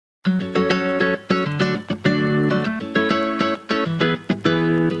And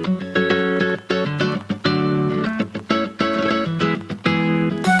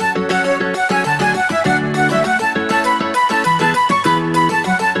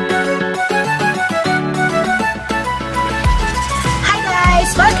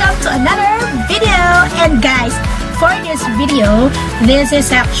guys, for this video, this is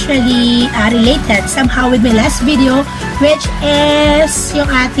actually related somehow with my last video, which is yung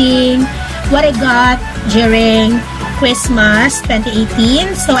ating what I got during Christmas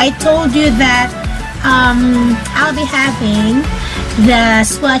 2018. So I told you that I'll be having the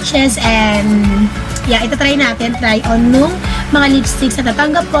swatches and yeah, try on nung mga lipsticks na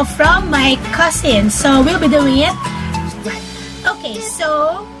tatanggap ko from my cousin. So we'll be doing it right. Okay,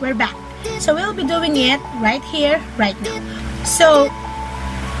 so we're back. So we'll be doing it right here, right now. So,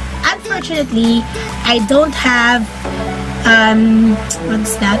 unfortunately, I don't have,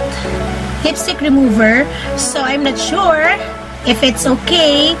 what's that? Lipstick remover. So, I'm not sure if it's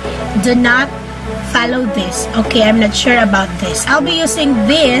okay. Do not follow this. Okay, I'm not sure about this. I'll be using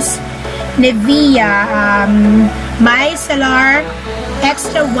this Nivea Micellar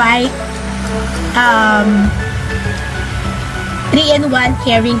Extra White 3-in-1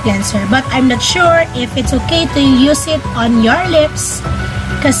 caring cleanser. But I'm not sure if it's okay to use it on your lips.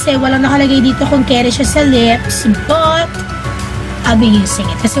 Kasi walang nakalagay dito kung carry siya sa lips. But, I'll be using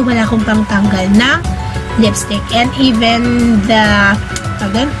it. Kasi wala akong pangtanggal ng lipstick. And even the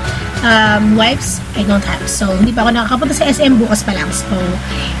wipes, I don't have. So, hindi pa ako nakakapunta sa SM bukas pa lang. So,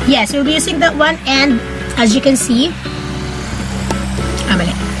 yes, we'll be using that one. And, as you can see,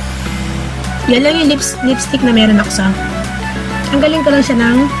 mali. Yan lang yung lipstick na meron ako sa ang galing ko lang siya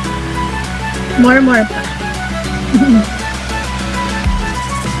ng more pa.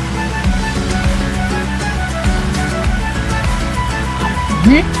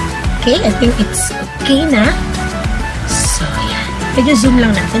 Okay, I think it's okay na. So, yan. Medyo zoom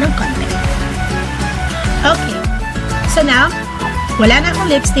lang natin ng konti. Okay. So now, wala na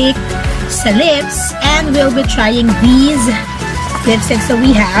akong lipstick sa lips and we'll be trying these lipsticks that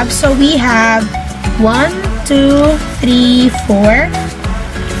we have. So, we have 1, 2, 3, 4,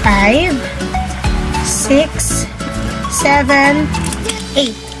 5, 6, 7,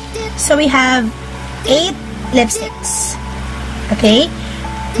 8. So we have 8 lipsticks. Okay?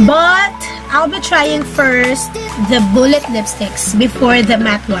 But I'll be trying first the bullet lipsticks before the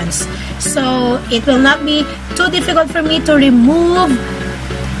matte ones. So it will not be too difficult for me to remove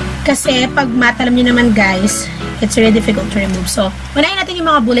kasi pag matte, alam niyo naman guys, it's really difficult to remove. So, unahin natin yung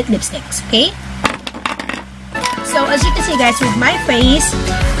mga bullet lipsticks. Okay? So, as you can see guys, with my face,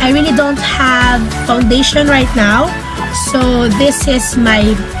 I really don't have foundation right now. So, this is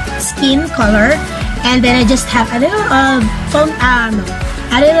my skin color. And then I just have a little of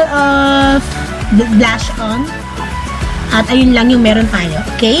blush on. At ayun lang yung meron tayo.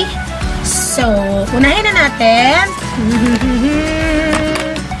 Okay? So, unahin na natin.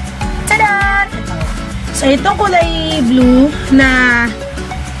 Tada! So, itong kulay blue na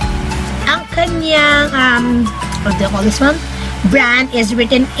ang kanyang what do you call this one? Brand is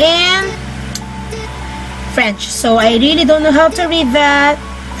written in French. So, I really don't know how to read that.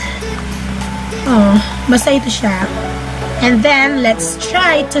 Oh, basta ito siya. And then, let's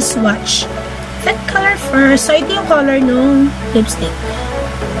try to swatch that color first. So, ito yung color nung lipstick.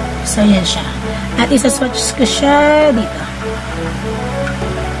 So, yan siya. At isa-swatch ko siya dito.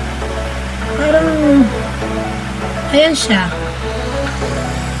 Parang, ayan siya.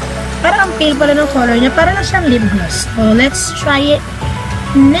 Parang ang pale pala ng color niya. Parang na siyang lip gloss. So, let's try it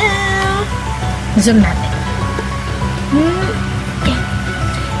now. Zoom natin. Okay.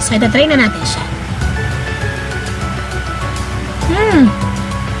 So, itatry na natin siya.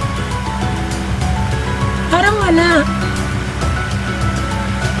 Parang wala.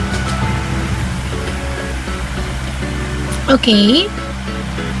 Okay.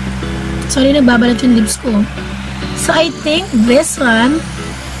 Sorry, nagbabalat yung lips ko. So, I think this one,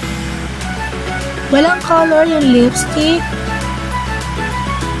 walang color yung lipstick.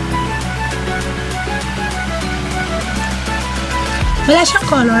 Wala siyang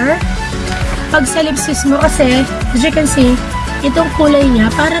color. Pag sa lipsticks mo kasi, as you can see, itong kulay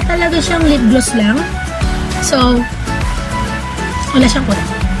niya, para talaga siyang lip gloss lang. So, wala siyang kulay.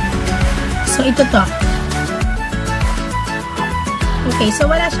 So, ito to. Okay,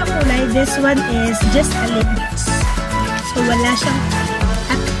 so wala siyang kulay. This one is just a lip gloss. So, wala siyang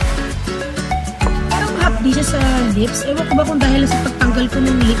mahapdi siya sa lips. Ewan ko ba kung dahil sa pagtanggal ko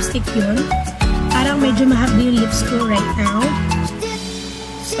ng lipstick yun. Parang medyo mahapdi yung lips ko right now.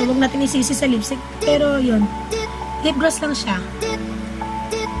 So, huwag natin isisi sa lipstick. Pero, yun. Lip gloss lang siya.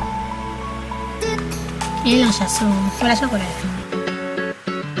 Ayan lang siya. So, wala siyang kulay.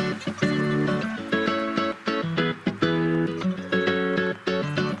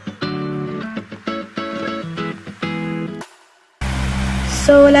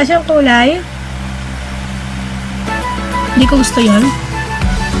 So, wala siyang kulay. Hindi ko gusto yun.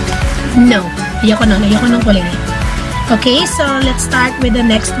 No. Ayoko nun. Ayoko ng kulay. Okay, so let's start with the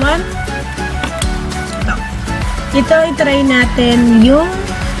next one. Ito, itry natin yung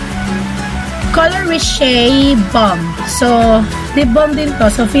Color Riche Bomb. So, lip balm din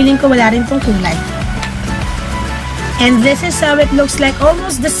to. So, feeling ko wala rin tong kulay. And this is how it looks like.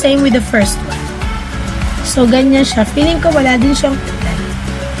 Almost the same with the first one. So, ganyan siya. Feeling ko wala din siyang kulay.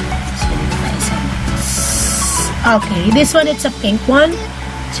 Okay, this one, it's a pink one.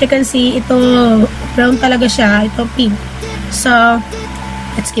 As you can see, ito, brown talaga siya. Ito, pink. So,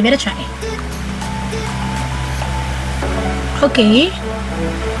 let's give it a try. Okay.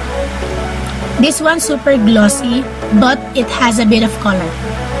 This one, super glossy, but it has a bit of color.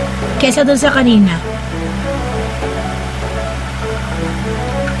 Kesa dun sa kanina.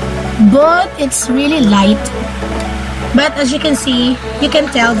 But, it's really light. But, as you can see, you can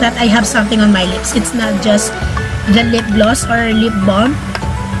tell that I have something on my lips. It's not just the lip gloss or lip balm,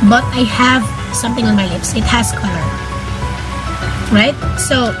 but I have something on my lips. It has color. Right?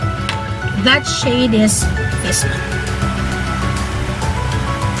 So, that shade is this one.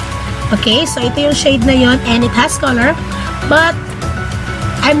 Okay, so ito yung shade na yon, and it has color, but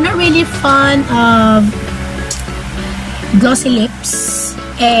I'm not really fond of glossy lips,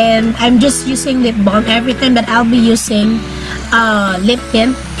 and I'm just using lip balm every time that I'll be using lip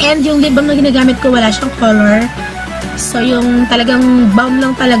tint, and yung lip balm na ginagamit ko wala siyang color, so yung talagang balm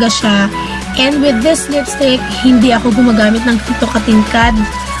lang talaga siya. And with this lipstick, hindi ako gumagamit ng ganito katingkad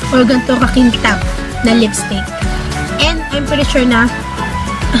or ganito kakintab na lipstick, and I'm pretty sure na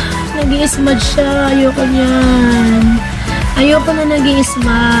nag-i-smudge siya. Ayoko niyan. Ayoko na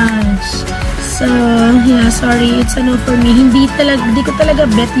nag-i-smudge. So, yeah, sorry. It's a no for me. Hindi ko talaga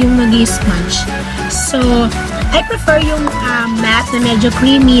bet yung nag-i-smudge. So, I prefer yung matte na medyo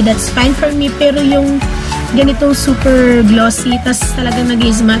creamy. That's fine for me. Pero yung ganitong super glossy, tas talagang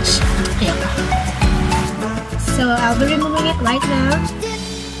nag-i-smudge, ayoko. So, I'll be removing it right now.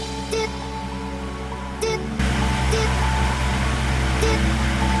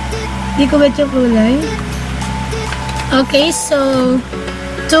 Hindi ko bet yung kulay. Okay, so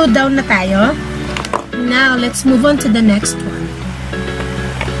 2 down na tayo. Now, let's move on to the next one.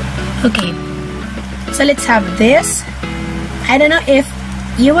 Okay. So, let's have this. I don't know if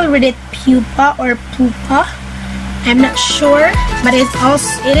you will read it pupa or pupa. I'm not sure. But it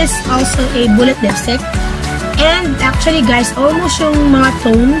is also a bullet lipstick. And actually, guys, almost yung mga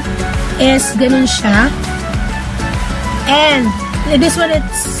tone is ganun siya. And this one, it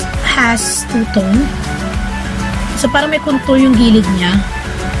has 2-tone. So, parang may contour yung gilid niya.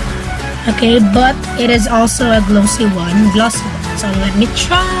 Okay, but it is also a glossy one. So, let me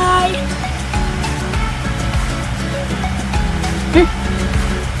try.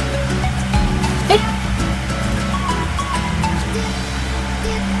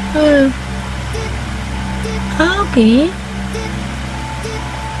 Okay.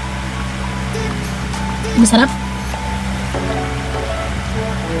 Masarap.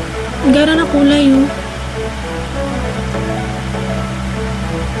 Ang gara na kulay, oh.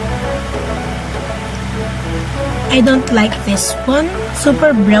 I don't like this one.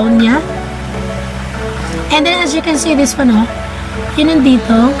 Super brown niya. And then, as you can see, this one, oh. Yun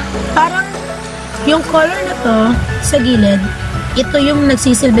nandito. Parang, yung color na to, sa gilid, ito yung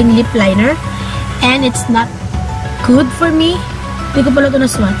nagsisilbing lip liner. And it's not good for me. Hindi ko pala ito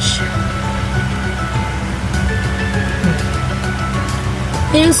na-swatch.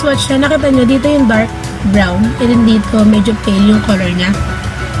 Yung swatch na, nakita nyo, dito yung dark brown, and then dito, medyo pale yung color niya.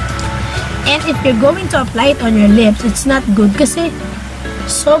 And if you're going to apply it on your lips, it's not good kasi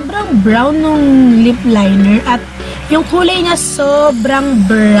sobrang brown nung lip liner at yung kulay niya sobrang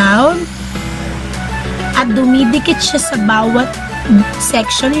brown at dumidikit siya sa bawat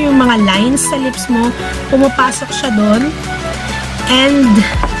section, yung mga lines sa lips mo, pumapasok siya doon. And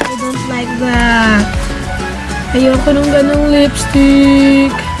I don't like that. Ayoko nung ganong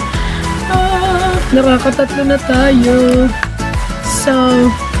lipstick. Nakakatatlo na tayo. So,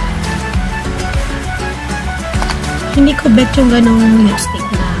 hindi ko bet yung ganong lipstick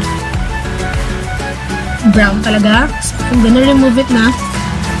na brown talaga. So, I'm gonna remove it na.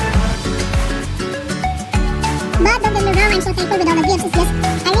 But don't get me wrong, I'm so thankful with all the gifts. It's just,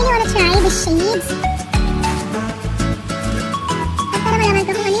 I really want to try the shades. At para malaman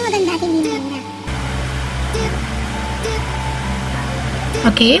ko kung ano yung maganda at hindi maganda.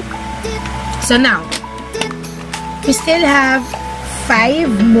 Okay. So now, we still have 5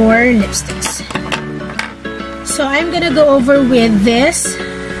 more lipsticks. So I'm gonna go over with this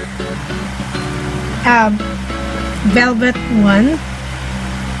velvet one.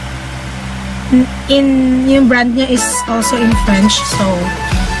 Yung brand niya is also in French, so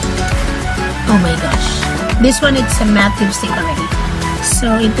oh my gosh. This one, it's a matte lipstick already. So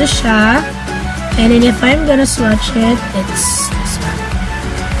ito siya. And then if I'm gonna swatch it, it's this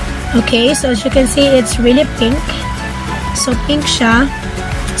one. Okay, so as you can see, it's really pink. So pink siya.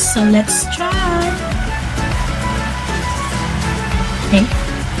 So let's try. Okay.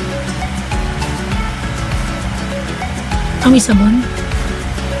 May sabon.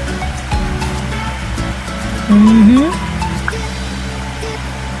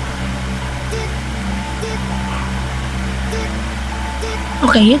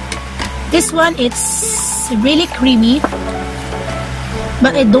 Okay. This one, it's really creamy.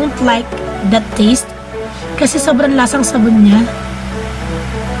 But I don't like that taste. Kasi sobrang lasang sabon niya.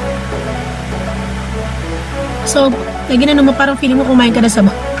 So, lagi na naman parang feeling mo kumain ka na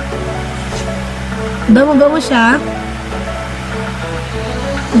sabon. Bango-bango siya.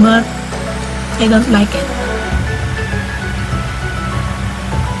 But, I don't like it.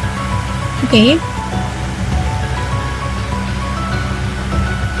 Okay.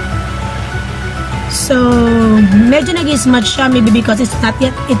 So, medyo nag-smudge siya, maybe because it's not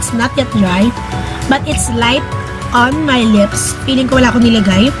yet dry. But it's light on my lips. Feeling ko wala akong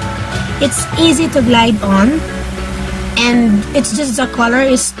nilagay. It's easy to glide on. And it's just the color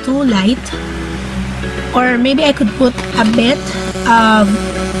is too light. Or maybe I could put a bit of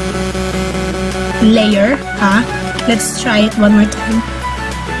layer. Let's try it one more time.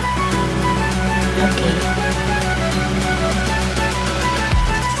 Okay.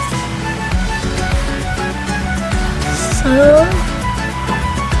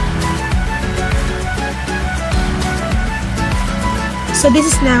 So this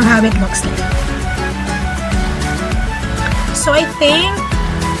is now how it looks like. So I think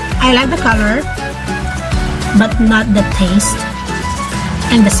I like the color, but not the taste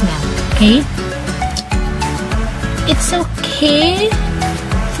and the smell. Okay, it's okay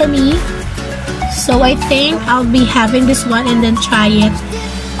for me. So I think I'll be having this one and then try it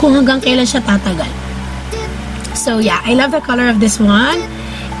kung hanggang kailan siya tatagal. So yeah, I love the color of this one,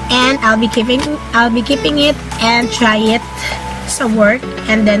 and I'll be keeping it and try it sa work,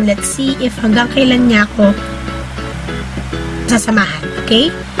 and then let's see if hanggang kailan niya ako sasamahan. Okay?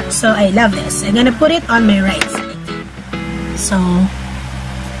 So I love this. I'm gonna put it on my right side.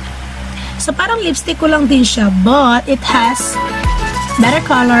 So parang lipstick ko lang din siya, but it has better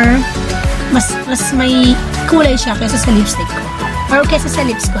color. Mas may kulay siya kaysa sa lipstick ko. Or kaysa sa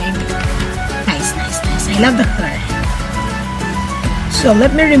lips ko, I mean. Nice. I love the color. So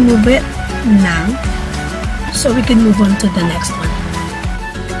let me remove it now, so we can move on to the next one.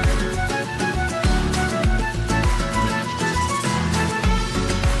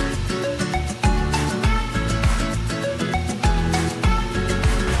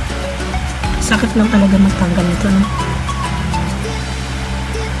 Sakit lang talaga magtanggal nito, no?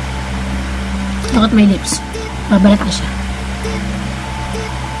 Look at my lips. Babalat na siya.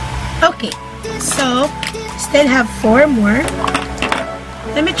 Okay. So, still have 4 more.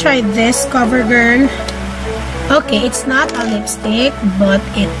 Let me try this CoverGirl. Okay, it's not a lipstick, but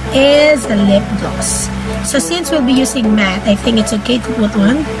it is a lip gloss. So, since we'll be using matte, I think it's okay to put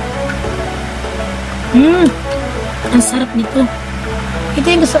one. Ang sarap nito. Ito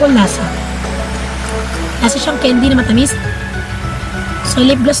yung gusto kong lasa. Lasa siyang candy na matamis. So,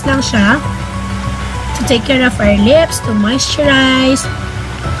 lip gloss lang siya. To take care of our lips, to moisturize.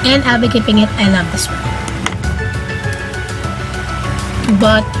 And I'll be keeping it. I love this one.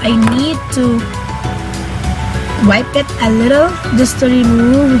 But I need to wipe it a little just to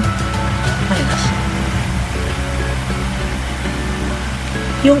remove, oh my gosh,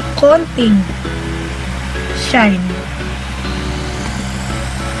 yung konting shine.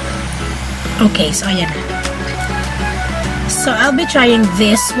 Okay, so ayan na. So I'll be trying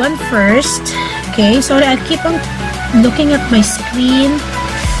this one first. Okay, sorry, I keep on looking at my screen.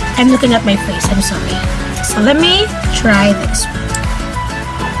 I'm looking at my face. I'm sorry. So let me try this one.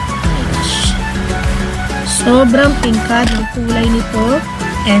 Sobrang pingkad ng kulay nito.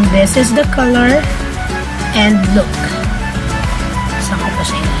 And this is the color. And look. Saan ko pa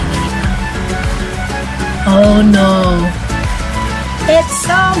siya ilagay dito? Oh no. It's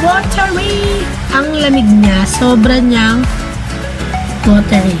so watery. Ang lamig niya. Sobra niyang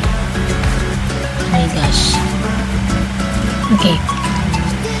watery. Oh my gosh. Okay.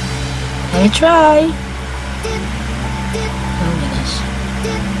 I try. Oh my gosh.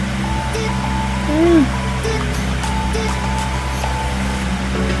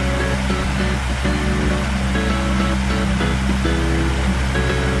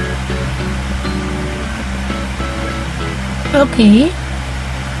 Okay.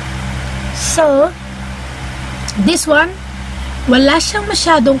 So, this one, wala siyang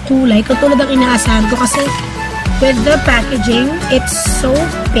masyadong kulay katulad ng inaasahan ko kasi with the packaging, it's so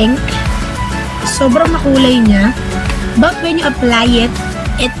pink. Sobrang makulay niya. But when you apply it,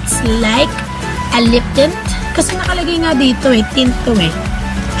 it's like a lip tint. Kasi nakalagay nga dito tint to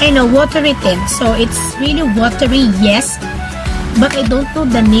I know, watery tint. So, it's really watery, yes. But I don't know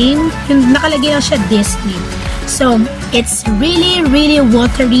the name. Yung nakalagay lang siya Disney. So, it's really, really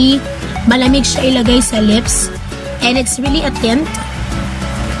watery. Malamig siya ilagay sa lips. And it's really a tint.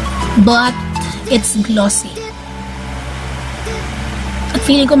 But, it's glossy. At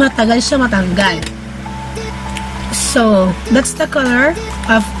feeling ko matagal siya matanggal. So, that's the color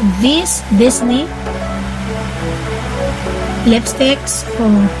of this Disney lipsticks.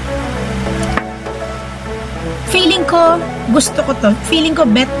 Feeling ko, gusto ko to. Feeling ko,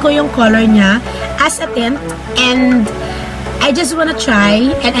 bet ko yung color niya as a tint. And I just wanna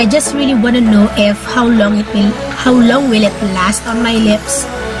try. And I just really wanna know if how long will it last on my lips.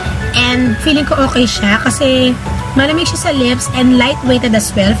 And feeling ko okay siya. Kasi malamig siya sa lips and lightweighted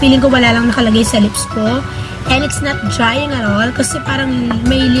as well. Feeling ko wala lang nakalagay sa lips ko. And it's not drying at all. Kasi parang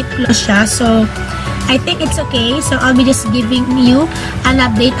may lip gloss siya. So, I think it's okay. So, I'll be just giving you an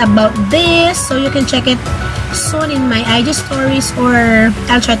update about this. So, you can check it soon in my IG stories or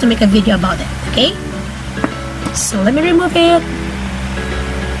I'll try to make a video about it. Okay? So, let me remove it.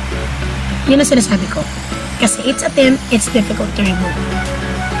 Yun ang sinasabi ko. Kasi it's a tint, it's difficult to remove.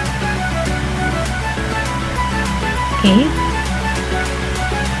 Okay?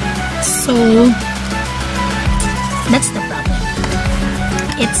 So, that's the problem.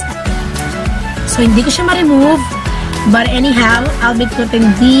 It's a tint. So, hindi ko siya ma-remove. But anyhow, I'll be putting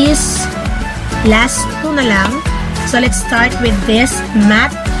these last two na lang. So, let's start with this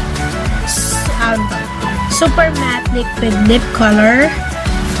matte super matte liquid lip color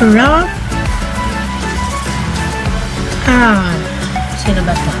from sino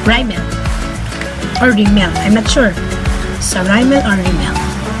ba ito? Rimmel or Rimmel, I'm not sure. So, Rimmel or Rimmel.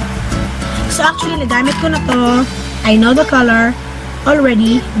 So, actually, nagamit ko na to. I know the color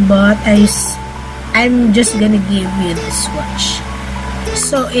already, but I'm just gonna give you the swatch.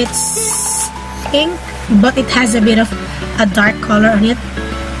 So, it's pink, but it has a bit of a dark color on it.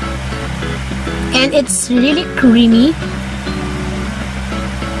 And it's really creamy.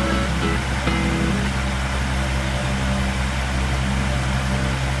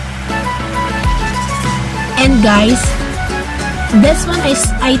 And guys, this one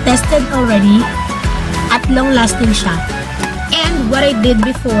I tested already at long lasting siya. And what I did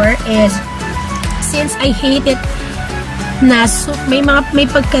before is, since I hate it na may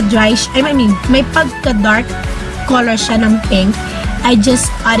pagka-dry, may pagka-dark color siya ng pink, I just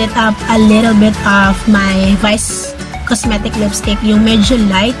added up a little bit of my Vice Cosmetic lipstick, yung medyo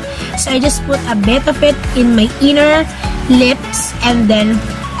light. So, I just put a bit of it in my inner lips and then,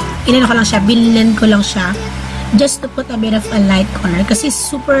 binilend ko lang siya just to put a bit of a light color. Kasi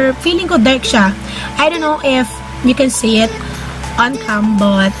super, feeling ko dark siya. I don't know if you can see it on cam,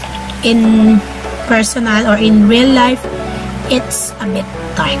 but in personal or in real life, it's a bit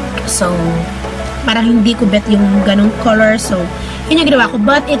dark. So, parang hindi ko bet yung ganong color. So, yun yung ginawa ko.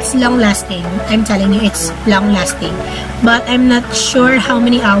 But it's long lasting. I'm telling you, it's long lasting. But I'm not sure how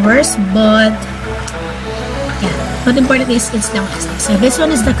many hours. But, yeah. What important is, it's long lasting. So, this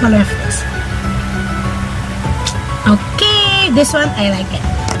one is the color of this. Okay. This one, I like it.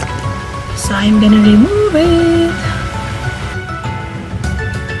 So, I'm gonna remove it.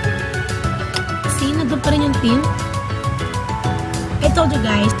 See, nandun pa rin yung tint. I told you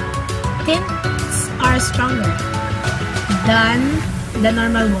guys, tints are stronger than the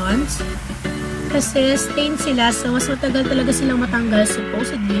normal ones. Kasi stain sila, so mas matagal talaga silang matanggal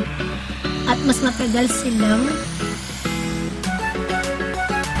supposedly. At mas matagal silang...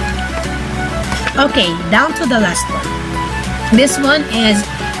 Okay, down to the last one. This one is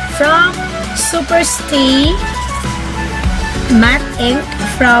from Super Stay Matte Ink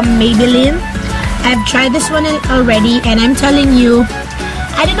from Maybelline. I've tried this one already and I'm telling you,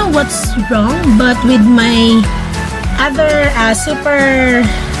 I don't know what's wrong, but with my other Super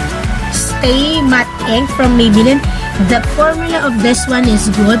Stay Matte Ink from Maybelline, the formula of this one is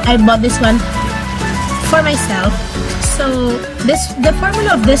good. I bought this one for myself. So, the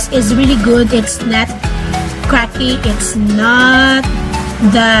formula of this is really good. It's not cracky. It's not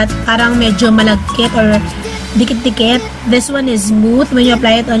that parang medyo malagkit or dikit-dikit. This one is smooth when you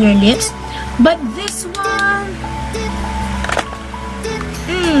apply it on your lips. But this one,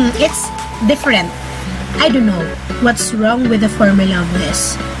 it's different. I don't know what's wrong with the formula of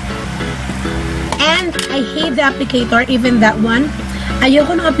this. And I hate the applicator, even that one.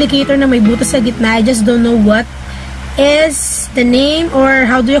 Ayoko ng applicator na may butas sa gitna. I just don't know what is the name or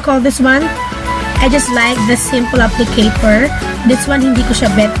how do you call this one. I just like the simple applicator. This one, hindi ko siya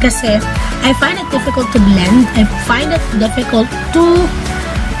bet kasi I find it difficult to blend. I find it difficult to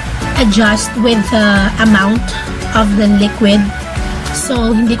adjust with the amount of the liquid.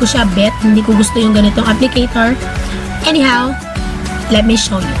 So, hindi ko siya bet. Hindi ko gusto yung ganitong applicator. Anyhow, let me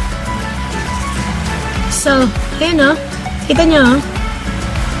show you. So, ayun o. Kita nyo.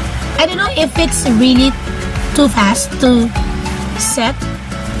 I don't know if it's really too fast to set.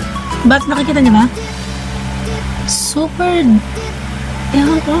 But, nakikita nyo ba? Super,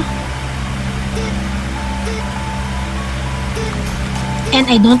 ewan ko. And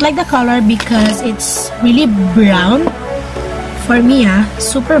I don't like the color because it's really brown. For me,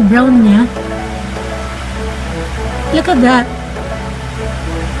 super brown niya. Look at that.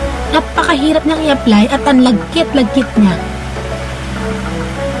 Napakahirap niyang i-apply at ang lagkit-lagkit niya.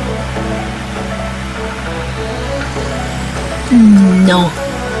 No.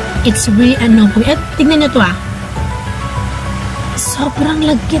 It's really ano po. At tignan niyo to Sobrang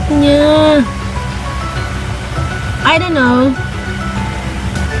lagkit niya. I don't know.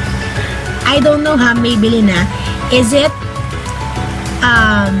 I don't know ha, Maybelline na. Is it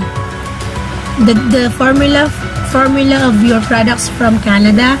the formula of your products from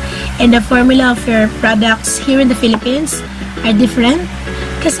Canada and the formula of your products here in the Philippines are different?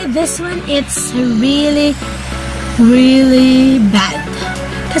 Kasi this one, it's really, really bad.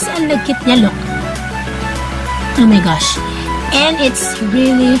 Kasi ang lagkit niya, look. Oh my gosh. And it's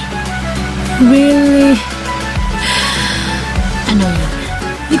really, really, ano yun?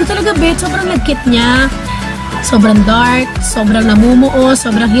 Hindi ko talaga bet. Sobrang lagkit niya. Sobrang dark. Sobrang namumuo.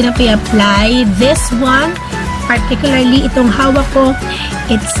 Sobrang hirap i-apply. This one, particularly itong hawak ko,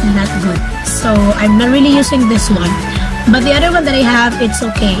 it's not good. So, I'm not really using this one. But the other one that I have, it's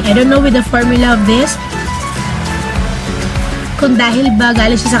okay. I don't know with the formula of this. Kung dahil ba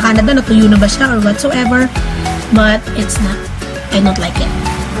galing siya sa Canada, natuyo na ba siya or whatsoever. But, it's not. I don't like it.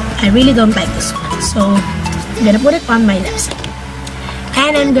 I really don't like this one. So, I'm gonna put it on my lips.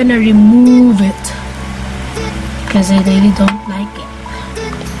 And I'm gonna remove it because I really don't like it.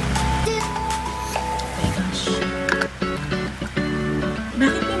 Oh my gosh.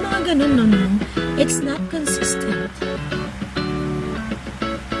 Bakit may mga ganun, no? It's not consistent.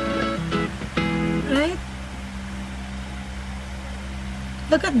 Right?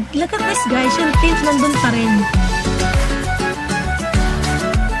 Look at this, guys. Yung tint nandun pa rin.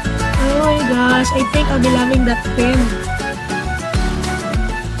 Oh my gosh. I think I'll be loving that tint.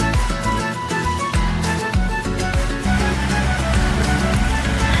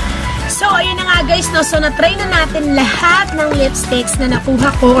 So, ayun na nga guys, no? So, na-try na natin lahat ng lipsticks na nakuha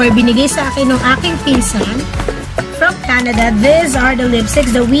ko or binigay sa akin ng aking pinsan from Canada. These are the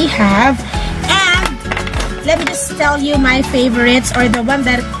lipsticks that we have. And, let me just tell you my favorites or the one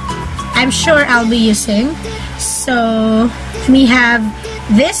that I'm sure I'll be using. So, we have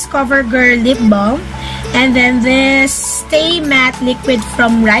this CoverGirl Lip Balm. And then this Stay Matte Liquid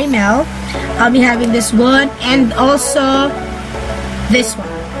from Rimmel. I'll be having this one. And also, this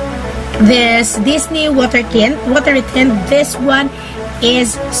one. This Disney Watery Tint. This one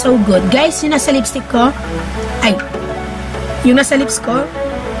is so good. Guys, yung nasa lipstick ko, yung nasa lips ko,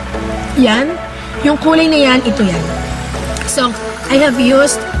 yan. Yung kulay na yan, ito yan. So, I have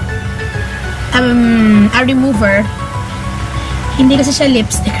used a remover. Hindi kasi siya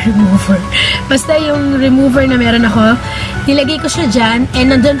lipstick remover. Basta yung remover na meron ako, nilagay ko siya dyan, and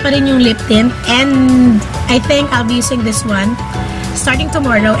nandun pa rin yung lip tint. And I think I'll be using this one starting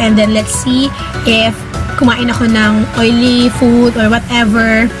tomorrow, and then let's see if kumain ako ng oily food or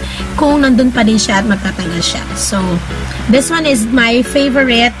whatever, kung nandun pa din siya at magtatagal siya. So, this one is my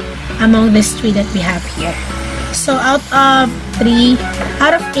favorite among these 3 that we have here. So, out of 8,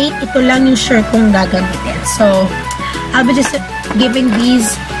 ito lang yung sure kong gagamitin. So, I'll be just giving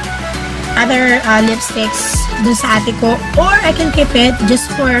these other lipsticks dun sa ate ko, or I can keep it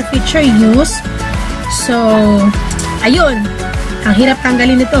just for future use. So, ayun. Ang hirap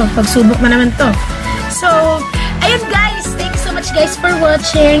tanggalin nito. Pagsubok mo naman to. So, ayun guys. Thank you so much guys for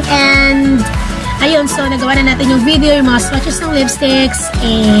watching. And, ayun. So, nagawa na natin yung video, yung mga swatches ng lipsticks.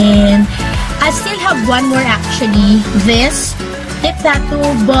 And, I still have one more actually. This lip tattoo.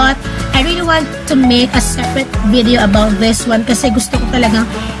 But, I really want to make a separate video about this one. Kasi gusto ko talagang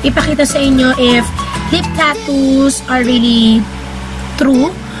ipakita sa inyo if lip tattoos are really true.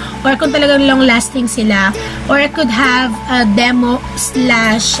 Or kung talagang long-lasting sila. Or I could have a demo /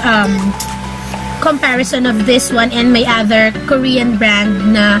 comparison of this one and my other Korean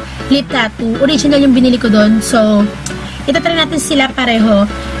brand na lip tattoo. Original yung binili ko doon. So, itatry natin sila pareho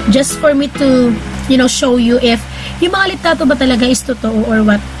just for me to, you know, show you if yung mga lip tattoo ba talaga is totoo or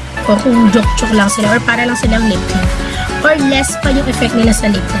what. O kung joke-joke lang sila or para lang silang lip tint. Or less pa yung effect nila sa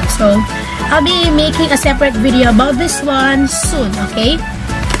lip tint. So, I'll be making a separate video about this one soon, okay?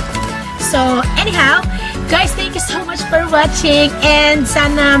 So, anyhow, guys, thank you so much for watching and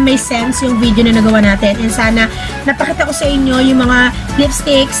sana may sense yung video na nagawa natin and sana napakita ko sa inyo yung mga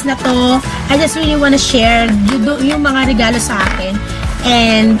lipsticks na to. I just really wanna share yung mga regalo sa akin.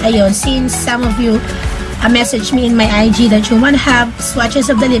 And, ayun, since some of you message me in my IG that you wanna have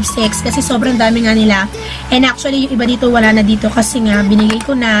swatches of the lipsticks kasi sobrang dami nga nila. And actually, yung iba dito, wala na dito kasi nga binigay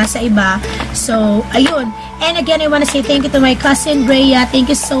ko na sa iba. So, ayun. And again, I wanna say thank you to my cousin Brea.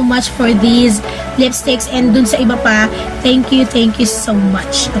 Thank you so much for these lipsticks. And dun sa iba pa, thank you so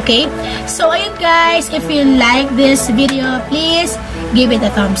much. Okay? So, ayun guys, if you like this video, please give it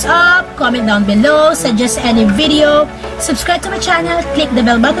a thumbs up, comment down below, suggest any video, subscribe to my channel, click the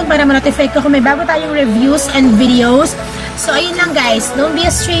bell button para ma-notify ko kung may bago tayong reviews and videos. So, ayun lang guys. Don't be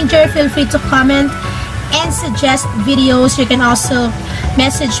a stranger. Feel free to comment and suggest videos. You can also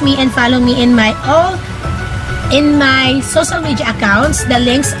message me and follow me in my social media accounts. The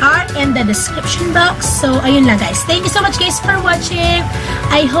links are in the description box. So, ayun lang guys. Thank you so much guys for watching.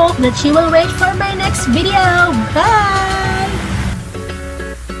 I hope that you will wait for my next video. Bye!